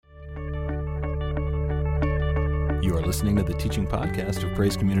You are listening to the teaching podcast of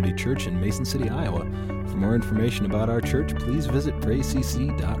Praise Community Church in Mason City, Iowa. For more information about our church, please visit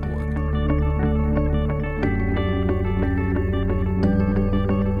praisecc.org.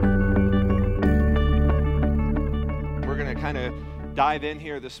 We're going to kind of dive in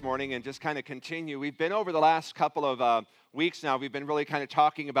here this morning and just kind of continue. We've been over the last couple of weeks now, we've been really kind of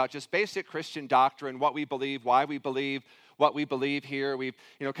talking about just basic Christian doctrine, what we believe, why we believe, what we believe here. We've,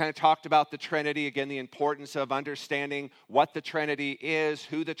 kind of talked about the Trinity, again, the importance of understanding what the Trinity is,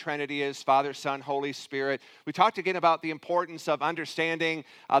 who the Trinity is, Father, Son, Holy Spirit. We talked again about the importance of understanding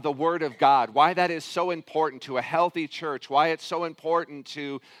the Word of God, why that is so important to a healthy church, why it's so important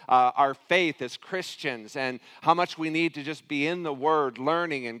to our faith as Christians, and how much we need to just be in the Word,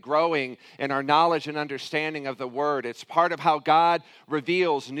 learning and growing in our knowledge and understanding of the Word. It's part of how God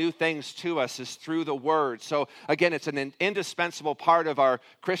reveals new things to us is through the Word. So again, it's an indispensable part of our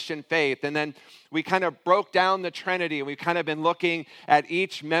Christian faith. And then we kind of broke down the Trinity, and we've kind of been looking at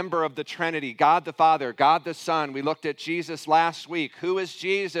each member of the Trinity, God the Father, God the Son. We looked at Jesus last week. Who is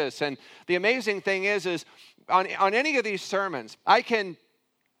Jesus? And the amazing thing is on any of these sermons, I can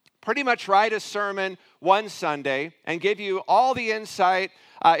pretty much write a sermon one Sunday and give you all the insight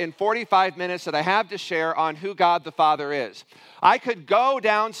in 45 minutes that I have to share on who God the Father is. I could go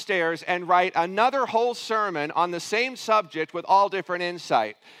downstairs and write another whole sermon on the same subject with all different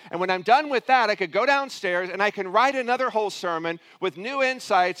insight. And when I'm done with that, I could go downstairs and I can write another whole sermon with new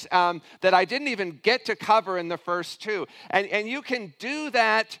insights that I didn't even get to cover in the first two. And you can do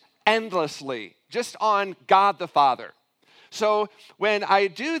that endlessly, just on God the Father. So when I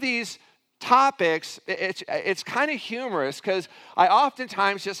do these topics, it's kind of humorous because I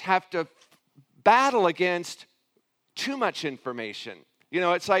oftentimes just have to battle against too much information.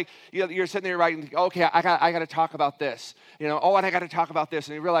 It's like you're sitting there writing, okay, I got to talk about this. And I got to talk about this,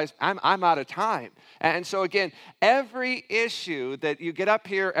 and you realize I'm out of time. And so again, every issue that you get up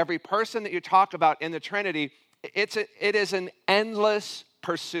here, every person that you talk about in the Trinity, it is an endless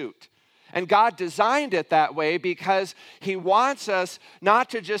pursuit. And God designed it that way because He wants us not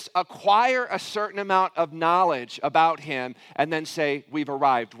to just acquire a certain amount of knowledge about Him and then say, we've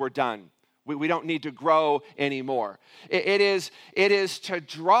arrived, we're done. We don't need to grow anymore. It is to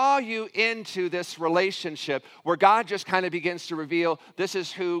draw you into this relationship where God just kind of begins to reveal this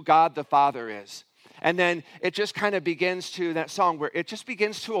is who God the Father is. And then it just kind of begins to, that song where it just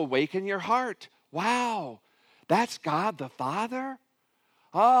begins to awaken your heart. Wow, that's God the Father?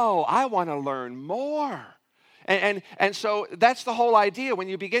 Oh, I want to learn more. And so that's the whole idea. When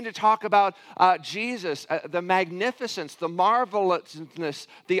you begin to talk about Jesus, the magnificence, the marvelousness,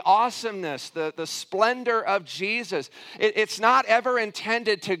 the awesomeness, the splendor of Jesus, it's not ever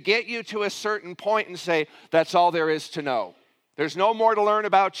intended to get you to a certain point and say, that's all there is to know. There's no more to learn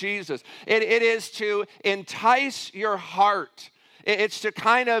about Jesus. It is to entice your heart. It's to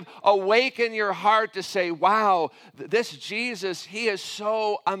kind of awaken your heart to say, wow, this Jesus, He is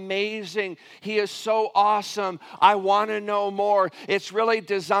so amazing. He is so awesome. I want to know more. It's really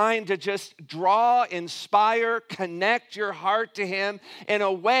designed to just draw, inspire, connect your heart to Him in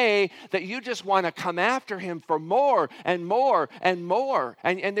a way that you just want to come after Him for more and more and more.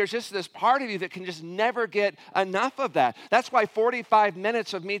 And there's just this part of you that can just never get enough of that. That's why 45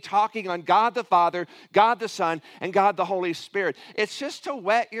 minutes of me talking on God the Father, God the Son, and God the Holy Spirit. It's just to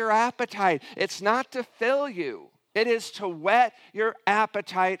whet your appetite. It's not to fill you. It is to whet your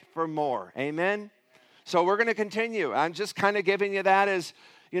appetite for more. Amen? So we're going to continue. I'm just kind of giving you that as,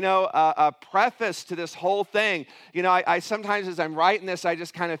 a preface to this whole thing. I sometimes as I'm writing this, I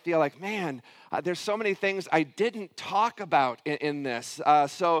just kind of feel like, man, there's so many things I didn't talk about in this.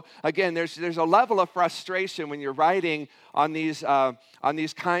 So again, there's a level of frustration when you're writing on these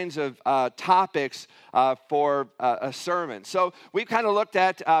kinds of topics for a sermon. So we've kind of looked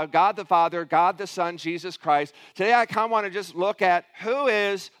at God the Father, God the Son, Jesus Christ. Today I kind of want to just look at who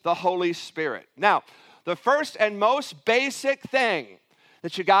is the Holy Spirit. Now, the first and most basic thing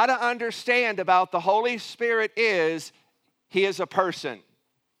that you got to understand about the Holy Spirit is He is a person.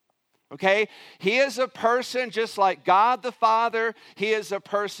 Okay? He is a person just like God the Father. He is a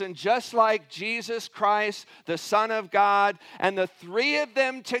person just like Jesus Christ, the Son of God. And the three of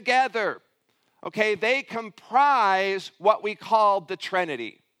them together, okay, they comprise what we call the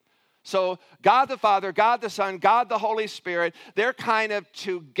Trinity. So God the Father, God the Son, God the Holy Spirit, they're kind of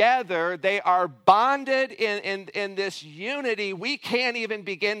together. They are bonded in this unity we can't even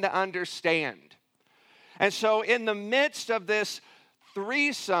begin to understand. And so in the midst of this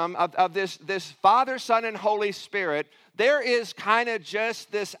threesome, of this Father, Son, and Holy Spirit, there is kind of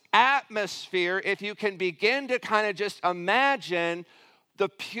just this atmosphere, if you can begin to kind of just imagine the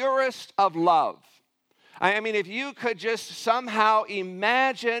purest of love. I mean, if you could just somehow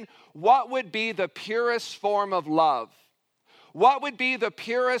imagine what would be the purest form of love, what would be the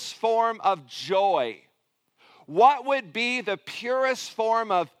purest form of joy, what would be the purest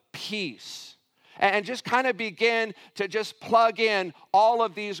form of peace, and just kind of begin to just plug in all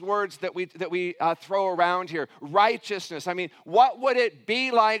of these words that we throw around here. Righteousness. I mean, what would it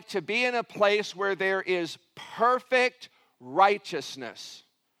be like to be in a place where there is perfect righteousness?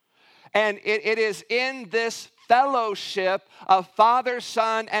 And it is in this fellowship of Father,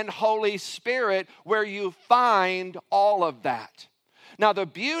 Son, and Holy Spirit where you find all of that. Now, the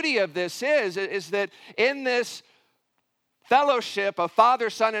beauty of this is that in this fellowship of Father,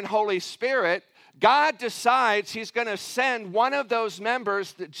 Son, and Holy Spirit, God decides he's going to send one of those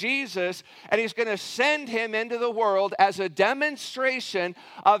members, Jesus, and he's going to send him into the world as a demonstration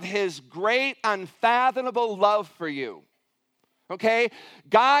of his great, unfathomable love for you. Okay?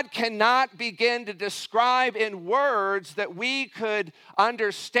 God cannot begin to describe in words that we could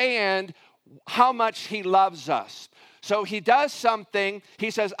understand how much he loves us. So he does something.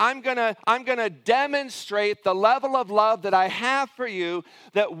 He says, I'm gonna demonstrate the level of love that I have for you,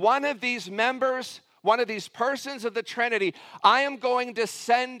 that one of these members, one of these persons of the Trinity, I am going to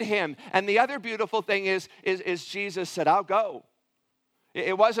send him. And the other beautiful thing is Jesus said, I'll go.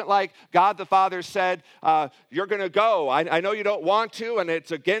 It wasn't like God the Father said, you're going to go. I know you don't want to, and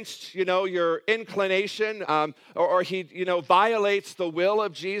it's against, your inclination, or he, violates the will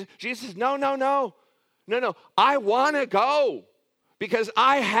of Jesus. Jesus, no. I want to go because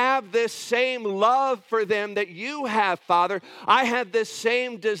I have this same love for them that you have, Father. I have this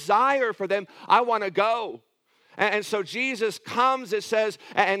same desire for them. I want to go. And so Jesus comes, it says,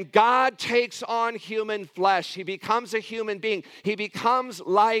 and God takes on human flesh. He becomes a human being. He becomes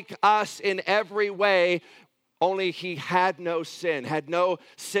like us in every way, only he had no sin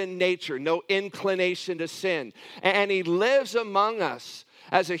nature, no inclination to sin. And he lives among us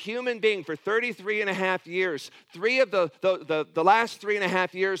as a human being for 33 and a half years. Three of the last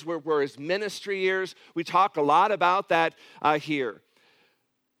 3.5 years were his ministry years. We talk a lot about that here.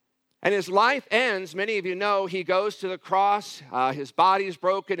 And his life ends, many of you know, he goes to the cross, his body is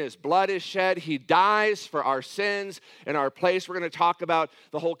broken, his blood is shed, he dies for our sins in our place. We're going to talk about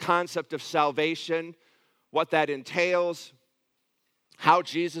the whole concept of salvation, what that entails, how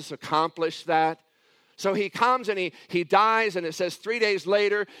Jesus accomplished that. So he comes and he dies, and it says 3 days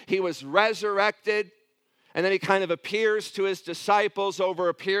later, he was resurrected. And then he kind of appears to his disciples over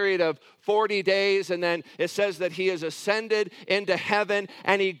a period of 40 days. And then it says that he is ascended into heaven.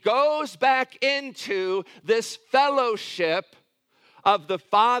 And he goes back into this fellowship of the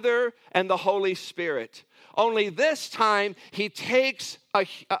Father and the Holy Spirit. Only this time he takes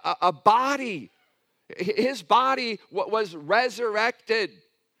a body. His body was resurrected.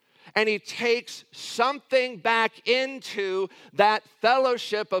 And he takes something back into that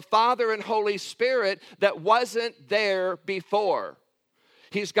fellowship of Father and Holy Spirit that wasn't there before.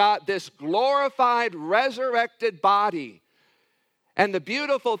 He's got this glorified, resurrected body. And the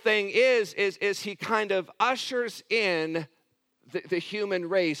beautiful thing is he kind of ushers in the human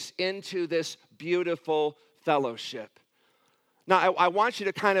race into this beautiful fellowship. Now, I want you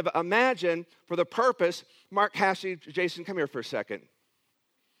to kind of imagine, for the purpose, Mark, Cassie, Jason, come here for a second.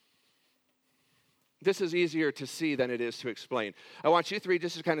 This is easier to see than it is to explain. I want you three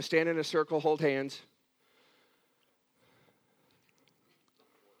just to kind of stand in a circle, hold hands.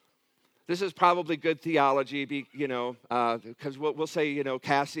 This is probably good theology, because we'll say,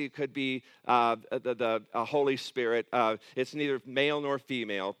 Cassie could be the Holy Spirit. It's neither male nor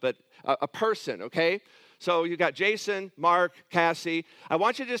female, but a person, okay? So you got Jason, Mark, Cassie. I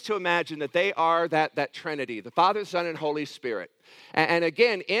want you just to imagine that they are that Trinity, the Father, Son, and Holy Spirit. And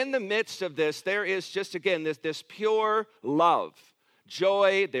again, in the midst of this, there is just, again, this pure love,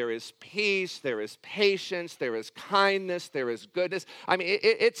 joy, there is peace, there is patience, there is kindness, there is goodness. I mean,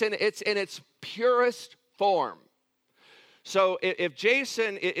 it's in its purest form. So if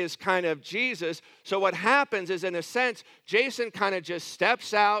Jason is kind of Jesus, so what happens is, in a sense, Jason kind of just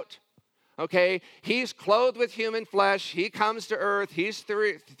steps out. Okay, he's clothed with human flesh. He comes to earth. He's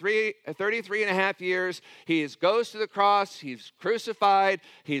 33 and a half years. He goes to the cross. He's crucified.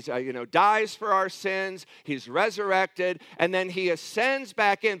 He's, dies for our sins. He's resurrected. And then he ascends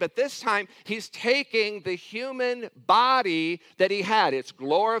back in. But this time, he's taking the human body that he had. It's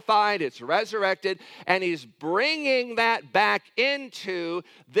glorified. It's resurrected. And he's bringing that back into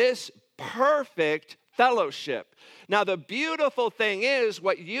this perfect fellowship. Now, the beautiful thing is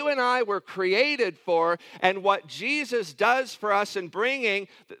what you and I were created for, and what Jesus does for us in bringing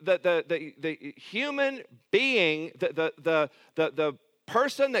the human being, the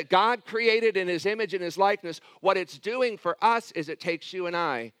person that God created in his image and his likeness, what it's doing for us is it takes you and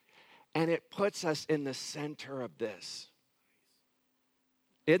I, and it puts us in the center of this.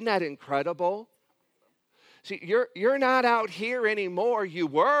 Isn't that incredible? See, you're not out here anymore. You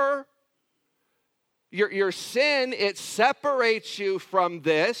were. Your sin, it separates you from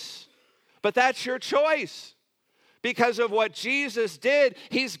this, but that's your choice. Because of what Jesus did,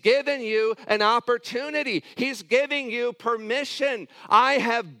 he's given you an opportunity. He's giving you permission. I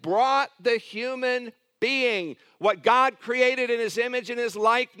have brought the human being, what God created in his image and his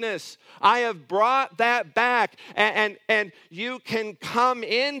likeness. I have brought that back, and you can come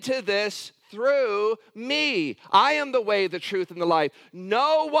into this through me. I am the way, the truth, and the life.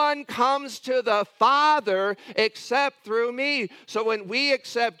 No one comes to the Father except through me. So when we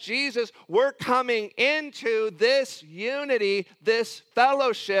accept Jesus, we're coming into this unity, this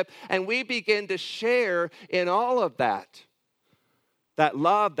fellowship, and we begin to share in all of that. That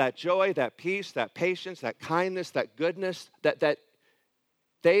love, that joy, that peace, that patience, that kindness, that goodness, that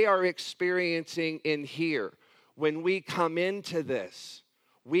they are experiencing in here. When we come into this,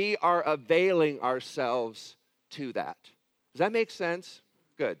 we are availing ourselves to that. Does that make sense?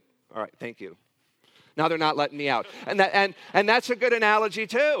 Good. All right, thank you. Now they're not letting me out. And that's a good analogy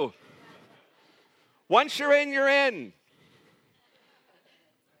too. Once you're in, you're in.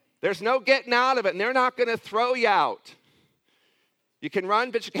 There's no getting out of it, and they're not going to throw you out. You can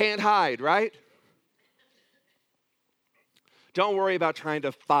run, but you can't hide, right? Don't worry about trying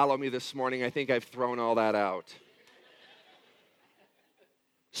to follow me this morning. I think I've thrown all that out.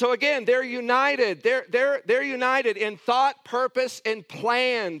 So again, they're united. They're united in thought, purpose, and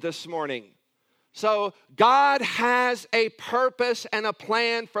plan this morning. So God has a purpose and a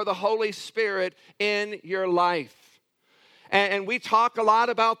plan for the Holy Spirit in your life. And we talk a lot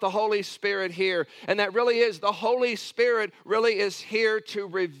about the Holy Spirit here. And that really is, the Holy Spirit really is here to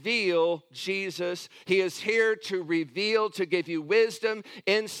reveal Jesus. He is here to reveal, to give you wisdom,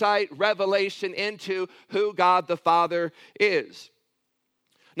 insight, revelation into who God the Father is.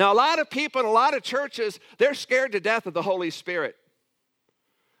 Now, a lot of people in a lot of churches, they're scared to death of the Holy Spirit.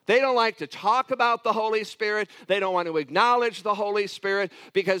 They don't like to talk about the Holy Spirit. They don't want to acknowledge the Holy Spirit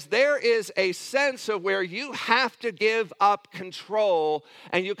because there is a sense of where you have to give up control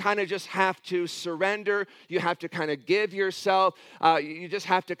and you kind of just have to surrender. You have to kind of give yourself. You just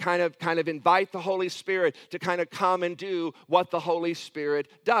have to kind of invite the Holy Spirit to kind of come and do what the Holy Spirit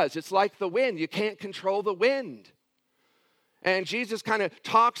does. It's like the wind. You can't control the wind. And Jesus kind of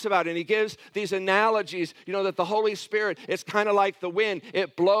talks about it, and he gives these analogies, that the Holy Spirit, it's kind of like the wind.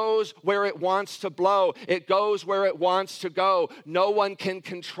 It blows where it wants to blow. It goes where it wants to go. No one can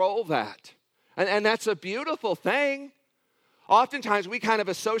control that. And that's a beautiful thing. Oftentimes, we kind of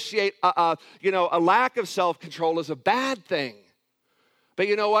associate, a lack of self-control as a bad thing. But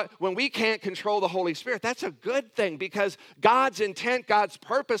you know what? When we can't control the Holy Spirit, that's a good thing because God's intent, God's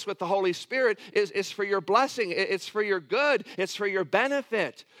purpose with the Holy Spirit is for your blessing. It's for your good. It's for your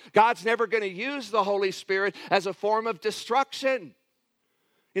benefit. God's never going to use the Holy Spirit as a form of destruction.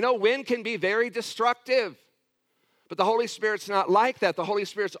 Wind can be very destructive. But the Holy Spirit's not like that. The Holy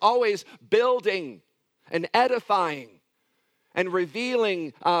Spirit's always building and edifying and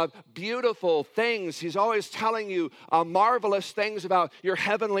revealing beautiful things. He's always telling you marvelous things about your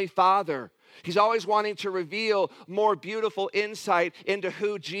heavenly Father. He's always wanting to reveal more beautiful insight into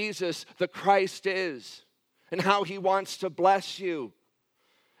who Jesus the Christ is and how he wants to bless you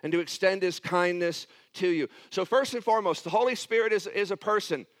and to extend his kindness to you. So first and foremost, the Holy Spirit is a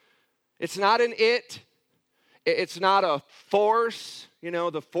person. It's not an it. It's not a force.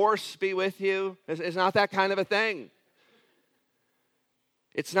 The force be with you. It's not that kind of a thing.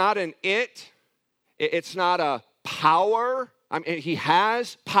 It's not an it. It's not a power. I mean, he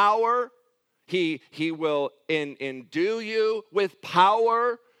has power. He will endue you with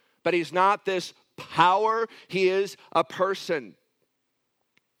power, but he's not this power. He is a person.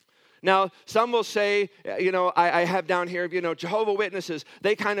 Now, some will say, I have down here, Jehovah's Witnesses,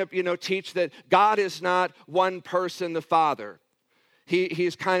 they kind of, teach that God is not one person, the Father.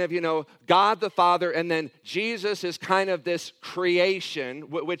 He's kind of, God the Father, and then Jesus is kind of this creation,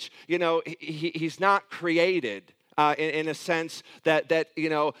 which, he's not created in a sense that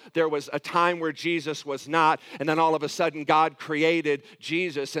there was a time where Jesus was not, and then all of a sudden God created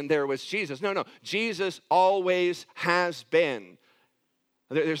Jesus and there was Jesus. No, Jesus always has been.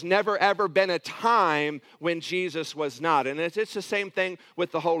 There's never, ever been a time when Jesus was not. And it's the same thing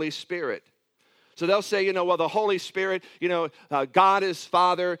with the Holy Spirit. So they'll say, the Holy Spirit, God is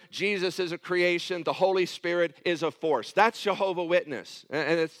Father, Jesus is a creation, the Holy Spirit is a force. That's Jehovah's Witness.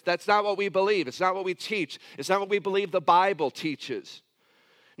 And that's not what we believe. It's not what we teach. It's not what we believe the Bible teaches.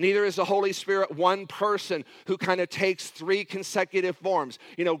 Neither is the Holy Spirit one person who kind of takes three consecutive forms.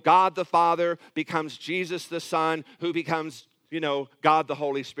 God the Father becomes Jesus the Son, who becomes, God the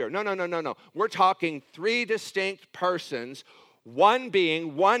Holy Spirit. No. We're talking three distinct persons, one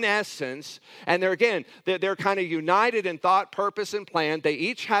being, one essence, and they're kind of united in thought, purpose, and plan. They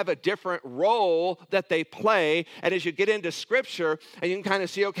each have a different role that they play, and as you get into Scripture, and you can kind of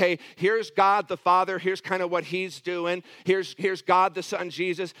see, okay, here's God the Father, here's kind of what he's doing, here's God the Son,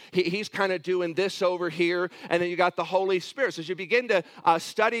 Jesus, he's kind of doing this over here, and then you got the Holy Spirit. So as you begin to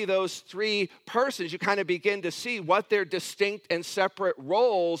study those three persons, you kind of begin to see what their distinct and separate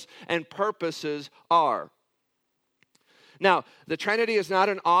roles and purposes are. Now, the Trinity is not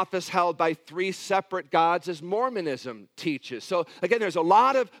an office held by three separate gods as Mormonism teaches. So again, there's a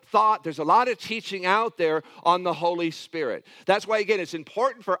lot of thought, there's a lot of teaching out there on the Holy Spirit. That's why, again, it's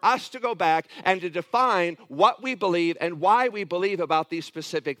important for us to go back and to define what we believe and why we believe about these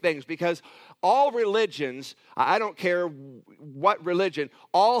specific things. Because all religions, I don't care what religion,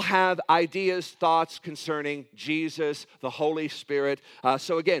 all have ideas, thoughts concerning Jesus, the Holy Spirit.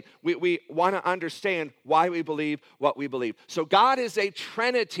 So again, we want to understand why we believe what we believe. So God is a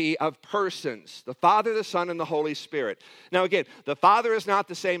trinity of persons, the Father, the Son, and the Holy Spirit. Now again, the Father is not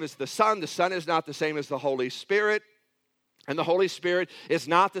the same as the Son is not the same as the Holy Spirit, and the Holy Spirit is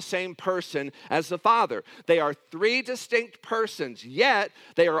not the same person as the Father. They are three distinct persons, yet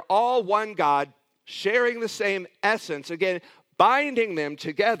they are all one God, sharing the same essence, again, binding them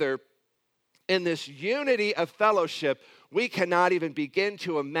together in this unity of fellowship we cannot even begin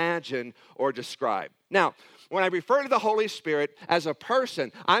to imagine or describe. Now, when I refer to the Holy Spirit as a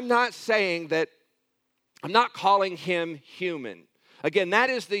person, I'm not calling him human. Again, that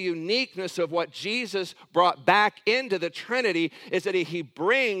is the uniqueness of what Jesus brought back into the Trinity, is that he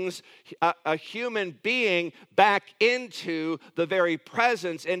brings a human being back into the very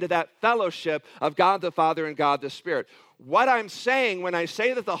presence, into that fellowship of God the Father and God the Spirit. What I'm saying when I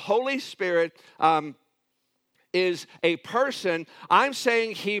say that the Holy Spirit is a person, I'm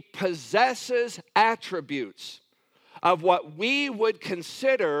saying he possesses attributes of what we would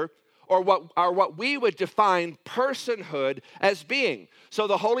consider or what we would define personhood as being. So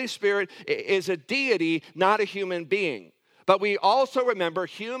the Holy Spirit is a deity, not a human being. But we also remember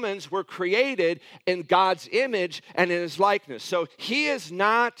humans were created in God's image and in his likeness. So he is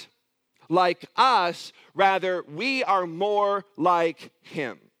not like us, rather we are more like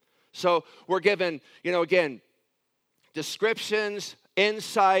him. So we're given, again, descriptions,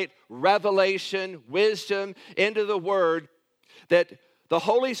 insight, revelation, wisdom into the Word that the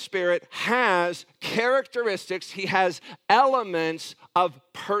Holy Spirit has characteristics, he has elements of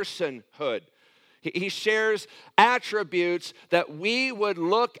personhood. He shares attributes that we would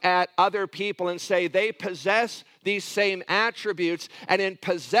look at other people and say they possess these same attributes, and in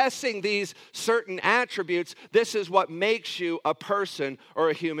possessing these certain attributes, this is what makes you a person or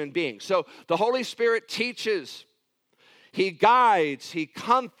a human being. So the Holy Spirit teaches, he guides, he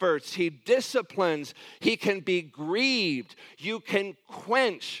comforts, he disciplines, he can be grieved. You can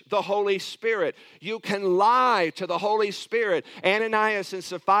quench the Holy Spirit. You can lie to the Holy Spirit. Ananias and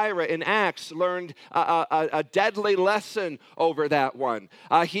Sapphira in Acts learned a deadly lesson over that one.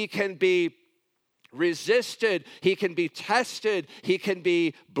 He can be resisted, he can be tested, he can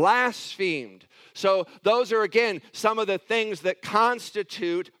be blasphemed. So those are, again, some of the things that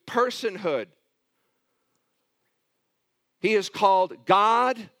constitute personhood. He is called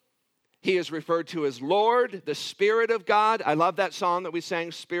God. He is referred to as Lord, the Spirit of God. I love that song that we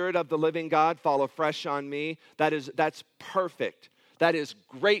sang, Spirit of the living God, fall afresh on me. That's perfect. That is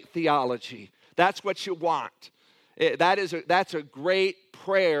great theology. That's what you want. That's a great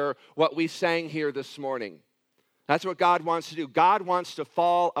prayer, what we sang here this morning. That's what God wants to do. God wants to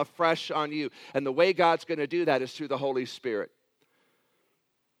fall afresh on you. And the way God's going to do that is through the Holy Spirit.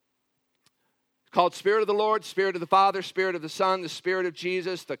 Called Spirit of the Lord, Spirit of the Father, Spirit of the Son, the Spirit of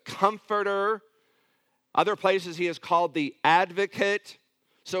Jesus, the Comforter. Other places he is called the Advocate.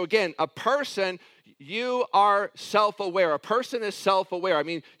 So again, a person, you are self-aware. A person is self-aware. I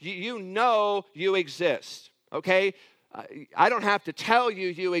mean, you know you exist, okay? I don't have to tell you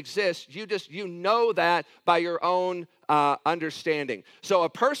you exist. You know that by your own understanding. So a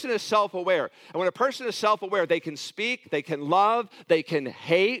person is self-aware. And when a person is self-aware, they can speak, they can love, they can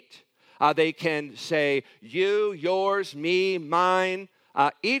hate. They can say you, yours, me, mine.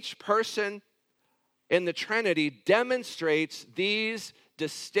 Each person in the Trinity demonstrates these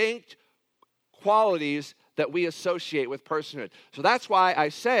distinct qualities that we associate with personhood. So that's why I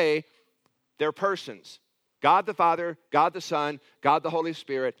say they're persons. God the Father, God the Son, God the Holy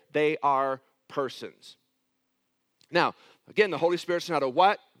Spirit, they are persons. Now, Again, the Holy Spirit's not a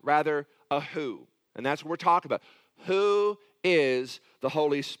what, rather a who. And that's what we're talking about. Who is the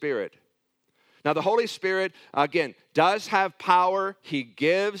Holy Spirit? Now, the Holy Spirit, again, does have power. He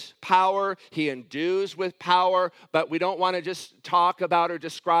gives power. He endues with power. But we don't want to just talk about or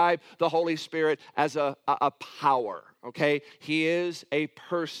describe the Holy Spirit as a power, okay? He is a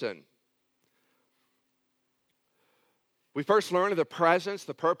person. We first learn of the presence,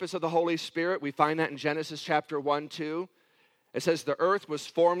 the purpose of the Holy Spirit. We find that in Genesis chapter 1, 2. It says, the earth was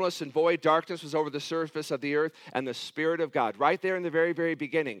formless and void. Darkness was over the surface of the earth, and the Spirit of God. Right there in the very, very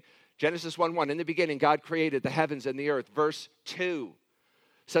beginning. Genesis 1:1, in the beginning, God created the heavens and the earth. Verse 2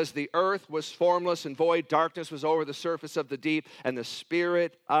 says, the earth was formless and void. Darkness was over the surface of the deep, and the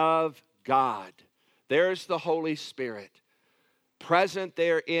Spirit of God. There's the Holy Spirit. Present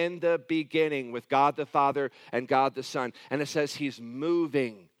there in the beginning with God the Father and God the Son. And it says he's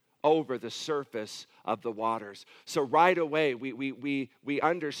moving over the surface of the waters. So right away, we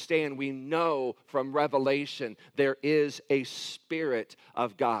understand, we know from Revelation, there is a Spirit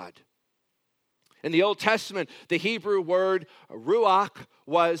of God. In the Old Testament, the Hebrew word ruach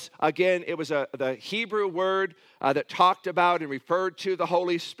was, again, it was the Hebrew word that talked about and referred to the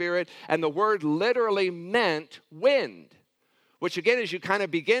Holy Spirit. And the word literally meant wind. Which again, as you kind of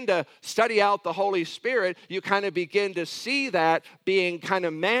begin to study out the Holy Spirit, you kind of begin to see that being kind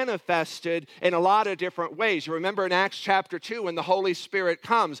of manifested in a lot of different ways. You remember in Acts chapter 2 when the Holy Spirit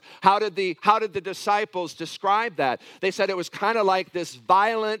comes, how did the disciples describe that? They said it was kind of like this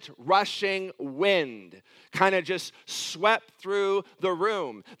violent rushing wind, kind of just swept through the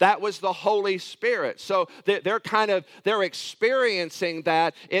room. That was the Holy Spirit. So they're experiencing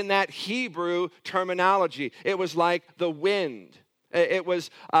that in that Hebrew terminology. It was like the wind. It was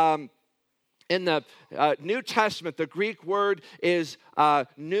in the New Testament, the Greek word is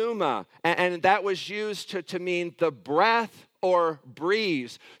pneuma, and that was used to mean the breath or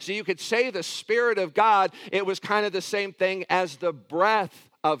breeze. So you could say the Spirit of God, it was kind of the same thing as the breath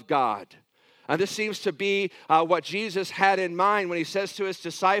of God. And this seems to be what Jesus had in mind when he says to his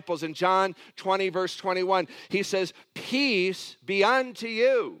disciples in John 20, verse 21, he says, peace be unto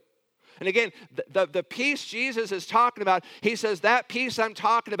you. And again, the peace Jesus is talking about, he says, that peace I'm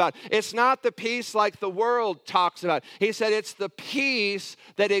talking about, it's not the peace like the world talks about. He said it's the peace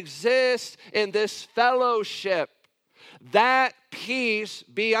that exists in this fellowship. That peace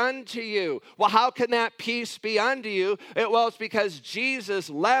be unto you. Well, how can that peace be unto you? Well, it's because Jesus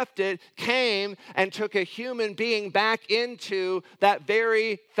left it, came, and took a human being back into that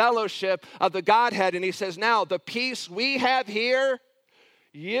very fellowship of the Godhead. And he says, now, the peace we have here,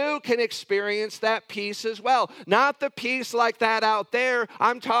 you can experience that peace as well. Not the peace like that out there.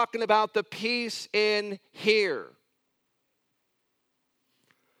 I'm talking about the peace in here.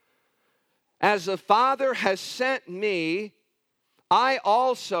 As the Father has sent me, I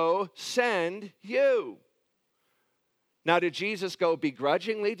also send you. Now, did Jesus go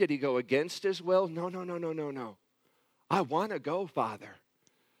begrudgingly? Did he go against his will? No. I want to go, Father.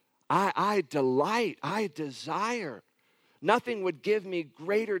 I delight, I desire. Nothing would give me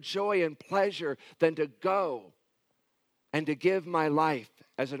greater joy and pleasure than to go and to give my life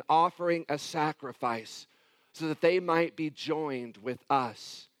as an offering, a sacrifice, so that they might be joined with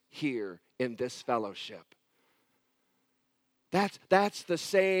us here in this fellowship. That's the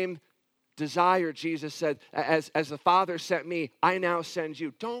same desire, Jesus said, as the Father sent me, I now send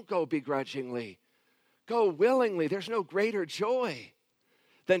you. Don't go begrudgingly. Go willingly. There's no greater joy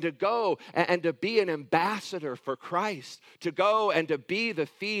than to go and to be an ambassador for Christ, to go and to be the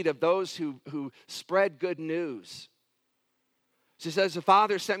feet of those who spread good news. She says, the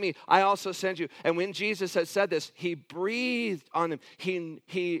Father sent me, I also send you. And when Jesus had said this, he breathed on them.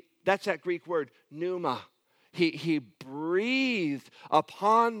 He that's that Greek word, pneuma. He breathed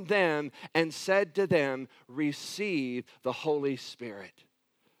upon them and said to them, receive the Holy Spirit.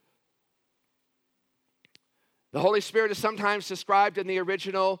 The Holy Spirit is sometimes described in the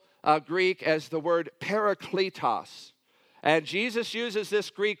original Greek as the word parakletos. And Jesus uses this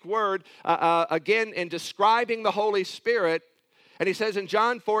Greek word again in describing the Holy Spirit. And he says in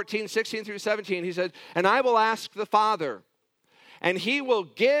John 14, 16 through 17, he said, and I will ask the Father, and he will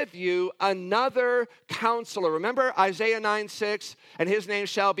give you another counselor. Remember Isaiah 9:6, and his name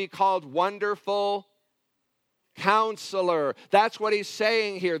shall be called Wonderful Counselor. That's what he's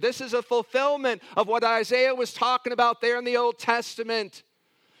saying here. This is a fulfillment of what Isaiah was talking about there in the Old Testament.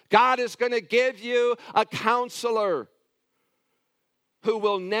 God is going to give you a counselor who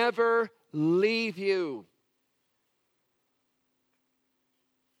will never leave you.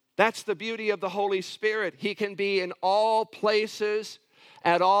 That's the beauty of the Holy Spirit. He can be in all places,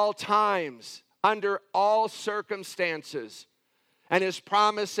 at all times, under all circumstances. And his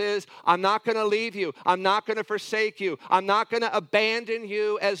promise is, I'm not going to leave you. I'm not going to forsake you. I'm not going to abandon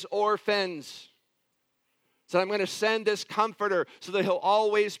you as orphans. So I'm going to send this comforter so that he'll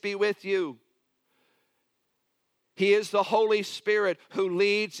always be with you. He is the Holy Spirit who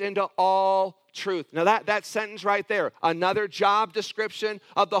leads into all truth. Now that sentence right there, another job description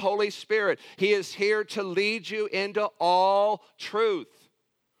of the Holy Spirit. He is here to lead you into all truth.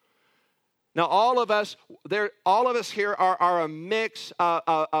 Now all of us here are a mix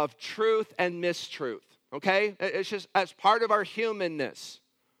of truth and mistruth, okay? It's just as part of our humanness.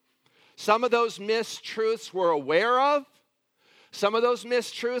 Some of those mistruths we're aware of. Some of those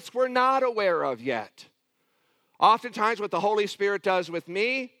mistruths we're not aware of yet. Oftentimes what the Holy Spirit does with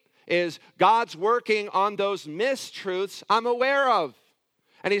me is God's working on those mistruths I'm aware of.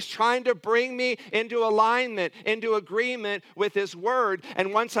 And he's trying to bring me into alignment, into agreement with his word.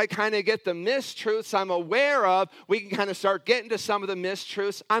 And once I kind of get the mistruths I'm aware of, we can kind of start getting to some of the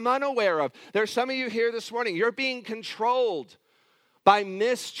mistruths I'm unaware of. There's some of you here this morning, you're being controlled by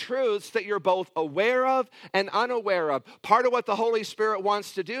mistruths that you're both aware of and unaware of. Part of what the Holy Spirit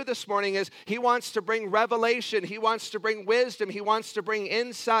wants to do this morning is he wants to bring revelation. He wants to bring wisdom. He wants to bring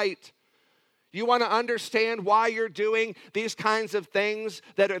insight. You want to understand why you're doing these kinds of things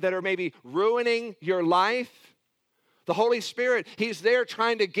that are maybe ruining your life? The Holy Spirit, he's there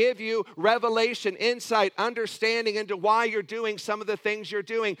trying to give you revelation, insight, understanding into why you're doing some of the things you're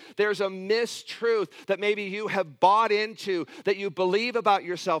doing. There's a mistruth that maybe you have bought into, that you believe about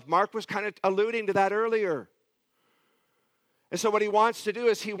yourself. Mark was kind of alluding to that earlier. And so what he wants to do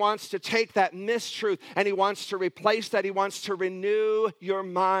is he wants to take that mistruth and he wants to replace that. He wants to renew your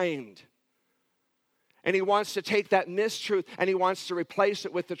mind. And he wants to take that mistruth and he wants to replace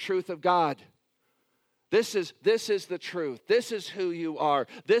it with the truth of God. This is the truth. This is who you are.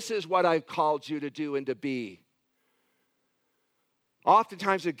 This is what I've called you to do and to be.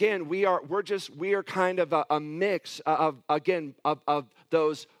 Oftentimes, again, we are kind of a mix of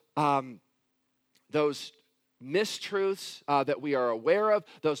those mistruths that we are aware of,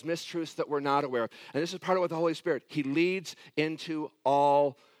 those mistruths that we're not aware of. And this is part of what the Holy Spirit, he leads into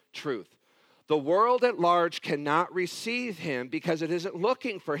all truth. The world at large cannot receive him because it isn't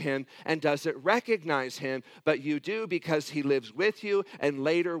looking for him and doesn't recognize him, but you do because he lives with you and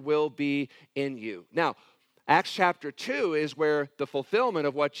later will be in you. Now, Acts chapter 2 is where the fulfillment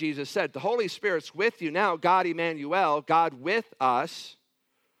of what Jesus said. The Holy Spirit's with you now, God Emmanuel, God with us.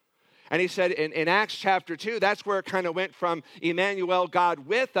 And he said in Acts chapter 2, that's where it kind of went from Emmanuel, God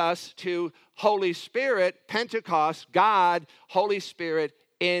with us, to Holy Spirit, Pentecost, God, Holy Spirit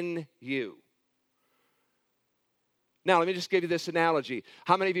in you. Now, let me just give you this analogy.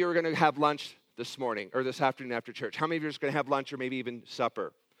 How many of you are going to have lunch this morning or this afternoon after church? How many of you are going to have lunch or maybe even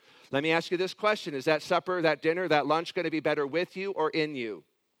supper? Let me ask you this question. Is that supper, that dinner, that lunch going to be better with you or in you?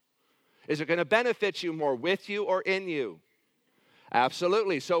 Is it going to benefit you more with you or in you?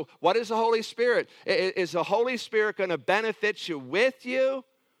 Absolutely. So what is the Holy Spirit? Is the Holy Spirit going to benefit you with you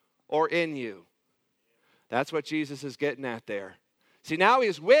or in you? That's what Jesus is getting at there. See, now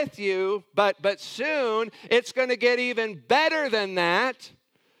he's with you, but soon it's going to get even better than that.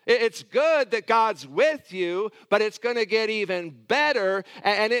 It's good that God's with you, but it's going to get even better,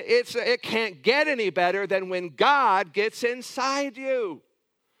 and it can't get any better than when God gets inside you.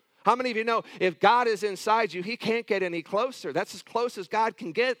 How many of you know if God is inside you, he can't get any closer? That's as close as God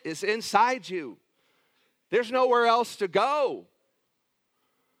can get is inside you. There's nowhere else to go.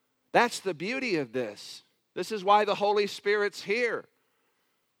 That's the beauty of this. This is why the Holy Spirit's here.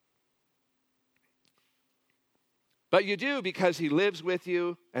 But you do because he lives with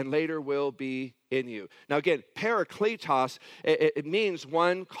you and later will be in you. Now again, parakletos, it means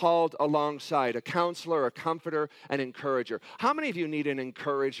one called alongside, a counselor, a comforter, an encourager. How many of you need an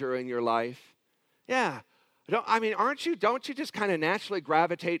encourager in your life? Yeah. Don't you just kind of naturally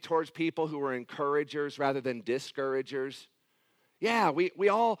gravitate towards people who are encouragers rather than discouragers? Yeah, we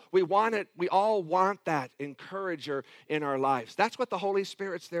all want it. We all want that encourager in our lives. That's what the Holy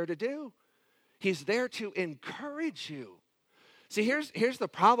Spirit's there to do. He's there to encourage you. See, here's the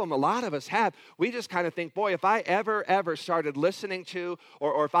problem a lot of us have. We just kind of think, boy, if I ever started listening to,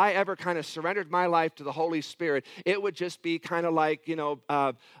 or if I ever kind of surrendered my life to the Holy Spirit, it would just be kind of like,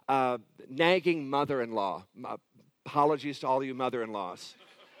 nagging mother-in-law. Apologies to all you mother-in-laws.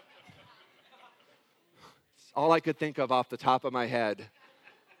 It's all I could think of off the top of my head.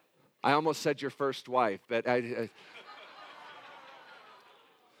 I almost said your first wife, but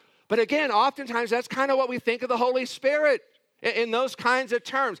But again, oftentimes that's kind of what we think of the Holy Spirit. In those kinds of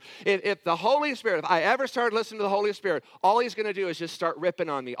terms. If the Holy Spirit, if I ever started listening to the Holy Spirit, all he's going to do is just start ripping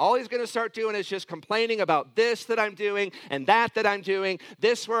on me. All he's going to start doing is just complaining about this that I'm doing and that I'm doing,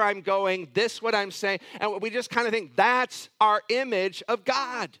 this where I'm going, this what I'm saying. And we just kind of think that's our image of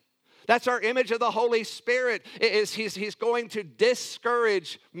God. That's our image of the Holy Spirit. He's going to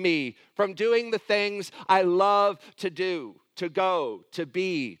discourage me from doing the things I love to do, to go, to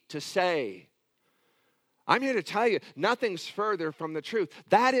be, to say. I'm here to tell you, nothing's further from the truth.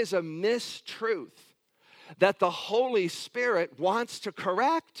 That is a mistruth that the Holy Spirit wants to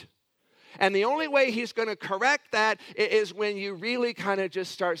correct. And the only way he's going to correct that is when you really kind of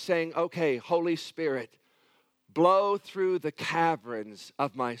just start saying, okay, Holy Spirit, blow through the caverns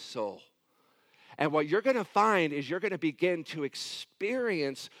of my soul. And what you're going to find is you're going to begin to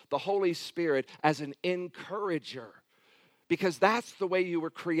experience the Holy Spirit as an encourager, because that's the way you were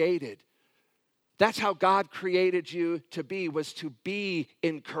created. That's how God created you to be, was to be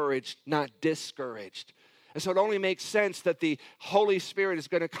encouraged, not discouraged. And so it only makes sense that the Holy Spirit is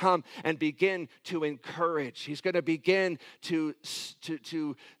going to come and begin to encourage. He's going to begin to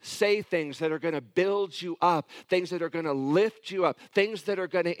say things that are going to build you up, things that are going to lift you up, things that are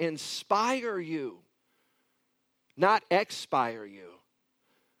going to inspire you, not expire you.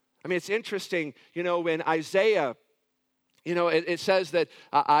 I mean, it's interesting, when Isaiah, it says that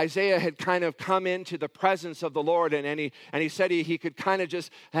Isaiah had kind of come into the presence of the Lord, and he said he could kind of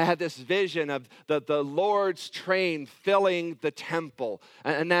just have this vision of the Lord's train filling the temple.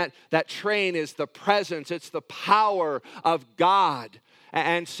 And that train is the presence, it's the power of God.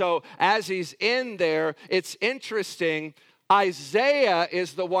 And so as he's in there, it's interesting, Isaiah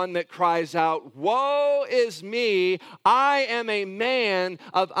is the one that cries out, "Woe is me, I am a man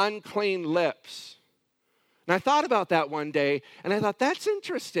of unclean lips." And I thought about that one day, and I thought, that's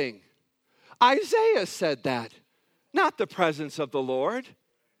interesting. Isaiah said that, not the presence of the Lord.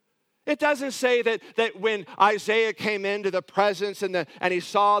 It doesn't say that when Isaiah came into the presence and he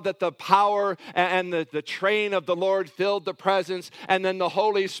saw that the power and the train of the Lord filled the presence, and then the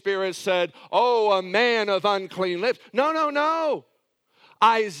Holy Spirit said, "Oh, a man of unclean lips." No.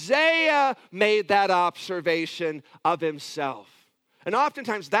 Isaiah made that observation of himself. And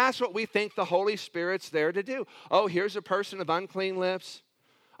oftentimes, that's what we think the Holy Spirit's there to do. Oh, here's a person of unclean lips.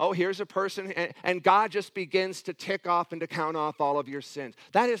 Oh, here's a person, and God just begins to tick off and to count off all of your sins.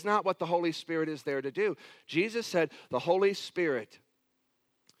 That is not what the Holy Spirit is there to do. Jesus said, the Holy Spirit,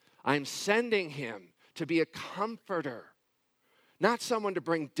 I'm sending him to be a comforter, not someone to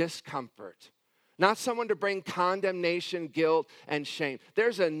bring discomfort, not someone to bring condemnation, guilt, and shame.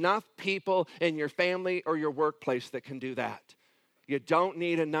 There's enough people in your family or your workplace that can do that. You don't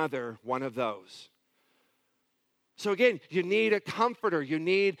need another one of those. So again, you need a comforter. You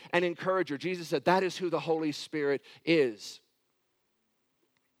need an encourager. Jesus said that is who the Holy Spirit is.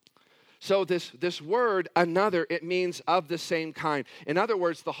 So this word, another, it means of the same kind. In other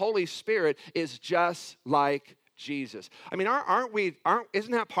words, the Holy Spirit is just like Jesus. I mean,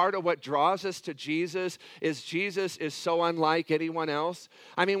 isn't that part of what draws us to Jesus? Is Jesus is so unlike anyone else?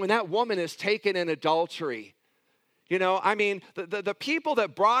 I mean, when that woman is taken in adultery, the people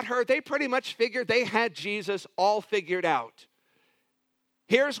that brought her, they pretty much figured they had Jesus all figured out.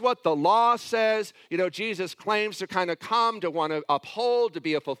 Here's what the law says. Jesus claims to kind of come to want to uphold, to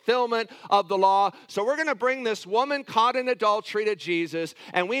be a fulfillment of the law. So we're going to bring this woman caught in adultery to Jesus,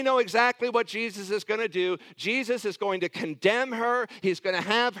 and we know exactly what Jesus is going to do. Jesus is going to condemn her. He's going to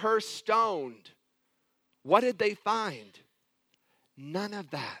have her stoned. What did they find? None of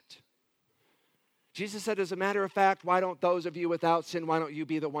that. Jesus said, as a matter of fact, why don't those of you without sin, why don't you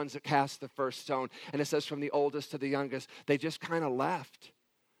be the ones that cast the first stone? And it says from the oldest to the youngest, they just kind of left.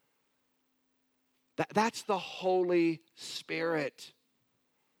 That's the Holy Spirit,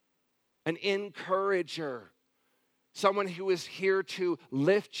 an encourager, someone who is here to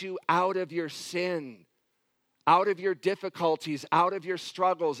lift you out of your sin, out of your difficulties, out of your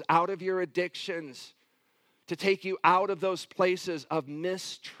struggles, out of your addictions, to take you out of those places of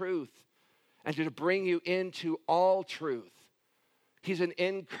mistruth, and to bring you into all truth. He's an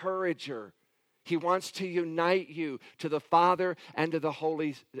encourager. He wants to unite you to the Father and to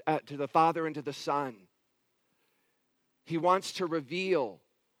the Father and to the Son. He wants to reveal.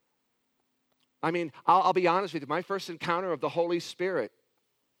 I mean, I'll be honest with you. My first encounter of the Holy Spirit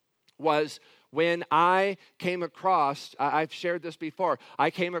was when I came across, I've shared this before, I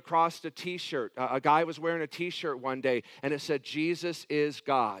came across a t-shirt. A guy was wearing a t-shirt one day, and it said, "Jesus is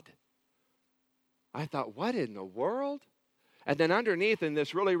God." I thought, what in the world? And then underneath in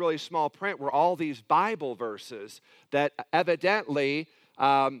this really, really small print were all these Bible verses that evidently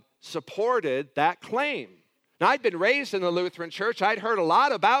supported that claim. Now, I'd been raised in the Lutheran church. I'd heard a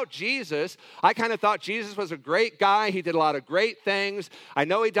lot about Jesus. I kind of thought Jesus was a great guy. He did a lot of great things. I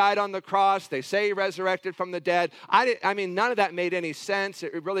know he died on the cross. They say he resurrected from the dead. None of that made any sense.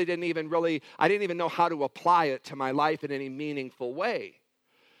 It really didn't even I didn't even know how to apply it to my life in any meaningful way.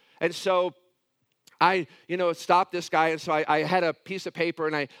 And so I stopped this guy, and so I had a piece of paper,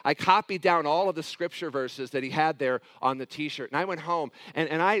 and I copied down all of the scripture verses that he had there on the T-shirt. And I went home,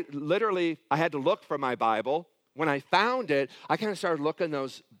 and I had to look for my Bible. When I found it, I kind of started looking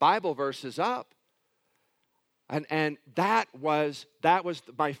those Bible verses up. And that was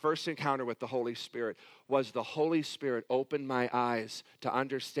my first encounter with the Holy Spirit, was the Holy Spirit opened my eyes to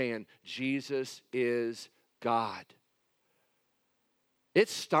understand Jesus is God. It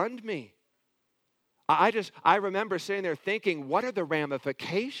stunned me. I remember sitting there thinking, what are the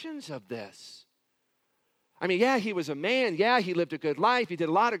ramifications of this? I mean, yeah, he was a man. Yeah, he lived a good life. He did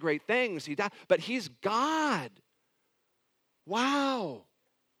a lot of great things. He died, but he's God. Wow.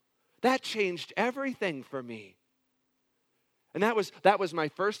 That changed everything for me. And that was my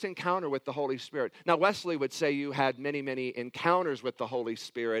first encounter with the Holy Spirit. Now, Wesley would say you had many, many encounters with the Holy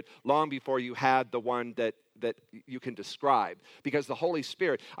Spirit long before you had the one that you can describe. Because the Holy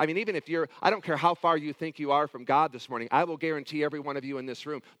Spirit, even if I don't care how far you think you are from God this morning, I will guarantee every one of you in this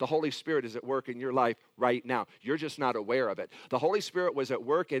room, the Holy Spirit is at work in your life right now. You're just not aware of it. The Holy Spirit was at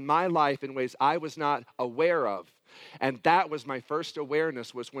work in my life in ways I was not aware of. And that was my first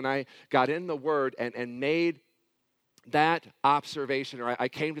awareness, was when I got in the Word and made that observation, or I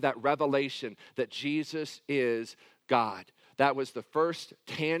came to that revelation that Jesus is God. That was the first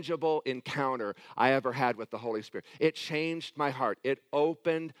tangible encounter I ever had with the Holy Spirit. It changed my heart. It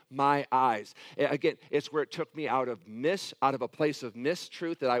opened my eyes. Again, it's where it took me out of a place of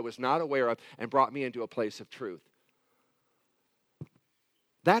mistruth that I was not aware of and brought me into a place of truth.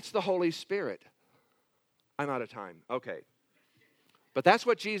 That's the Holy Spirit. I'm out of time. Okay. But that's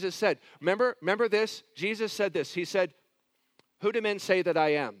what Jesus said. Remember this? Jesus said this. He said, "Who do men say that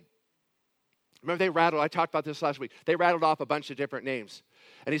I am?" Remember I talked about this last week. They rattled off a bunch of different names.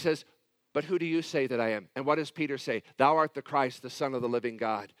 And he says, "But who do you say that I am?" And what does Peter say? "Thou art the Christ, the Son of the living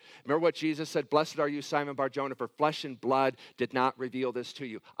God." Remember what Jesus said? "Blessed are you, Simon Bar-Jonah, for flesh and blood did not reveal this to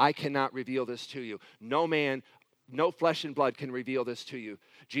you." I cannot reveal this to you. No man, no flesh and blood can reveal this to you.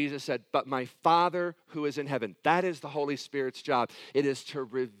 Jesus said, "But my Father who is in heaven." That is the Holy Spirit's job. It is to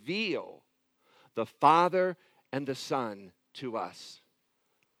reveal the Father and the Son to us.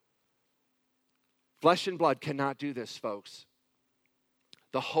 Flesh and blood cannot do this, folks.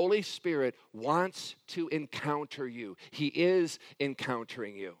 The Holy Spirit wants to encounter you. He is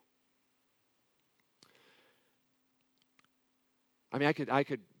encountering you. I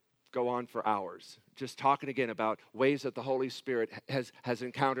could go on for hours just talking again about ways that the Holy Spirit has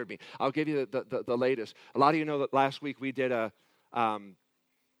encountered me. I'll give you the latest. A lot of you know that last week we did a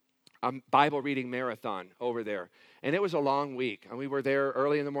Bible reading marathon over there. And it was a long week. And we were there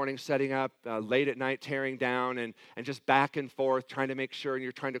early in the morning setting up, late at night tearing down, and just back and forth trying to make sure, and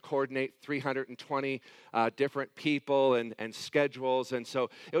you're trying to coordinate 320 different people and schedules. And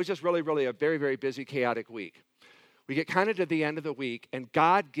so it was just really, really a very, very busy, chaotic week. We get kind of to the end of the week, and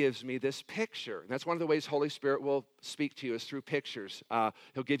God gives me this picture. And that's one of the ways Holy Spirit will speak to you, is through pictures.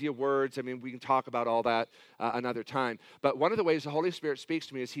 He'll give you words. We can talk about all that another time. But one of the ways the Holy Spirit speaks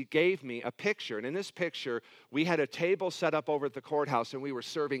to me is he gave me a picture. And in this picture, we had a table set up over at the courthouse, and we were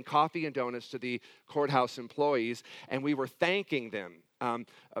serving coffee and donuts to the courthouse employees, and we were thanking them.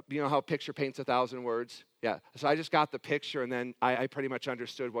 You know how a picture paints 1,000 words? Yeah. So I just got the picture, and then I pretty much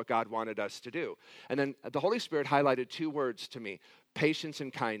understood what God wanted us to do. And then the Holy Spirit highlighted 2 words to me: patience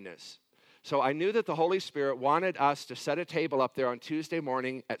and kindness. So I knew that the Holy Spirit wanted us to set a table up there on Tuesday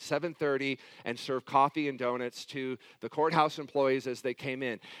morning at 7:30 and serve coffee and donuts to the courthouse employees as they came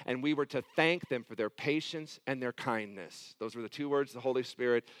in. And we were to thank them for their patience and their kindness. Those were the 2 words the Holy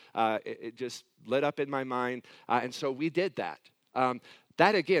Spirit, it just lit up in my mind. And so we did that.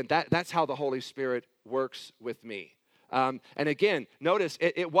 That's how the Holy Spirit works with me. And again, notice,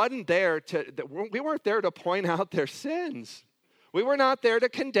 it wasn't there we weren't there to point out their sins. We were not there to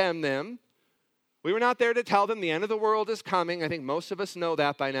condemn them. We were not there to tell them the end of the world is coming. I think most of us know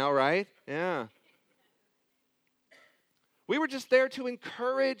that by now, right? Yeah. We were just there to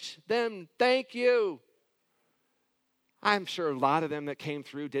encourage them. Thank you. I'm sure a lot of them that came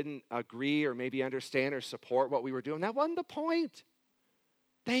through didn't agree or maybe understand or support what we were doing. That wasn't the point.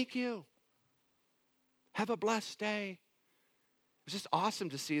 Thank you. Have a blessed day. It was just awesome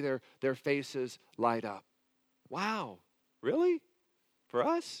to see their faces light up. Wow, really? For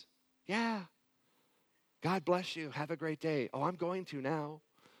us? Yeah. God bless you. Have a great day. Oh, I'm going to now.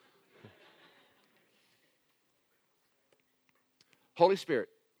 Holy Spirit.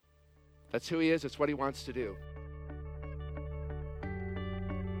 That's who he is. It's what he wants to do.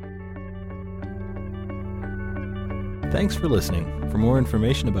 Thanks for listening. For more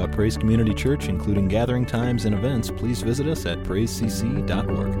information about Praise Community Church, including gathering times and events, please visit us at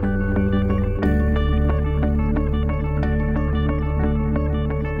praisecc.org.